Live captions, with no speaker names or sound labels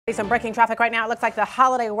Some breaking traffic right now. It looks like the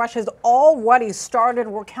holiday rush has already started.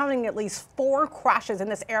 We're counting at least 4 crashes in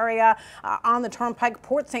this area on the Turnpike,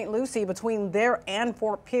 Port St. Lucie, between there and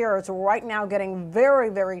Fort Pierce. Right now getting very,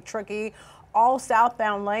 very tricky. All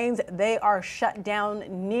southbound lanes, they are shut down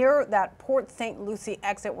near that Port St. Lucie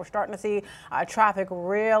exit. We're starting to see traffic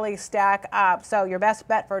really stack up. So your best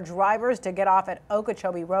bet for drivers to get off at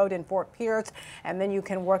Okeechobee Road in Fort Pierce, and then you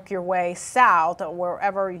can work your way south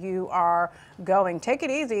wherever you are going. Take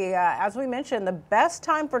it easy. As we mentioned, the best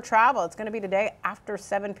time for travel, it's going to be today after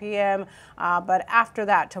 7 p.m. But after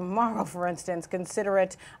that, tomorrow, for instance, consider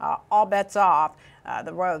it all bets off.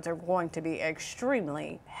 The roads are going to be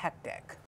extremely hectic.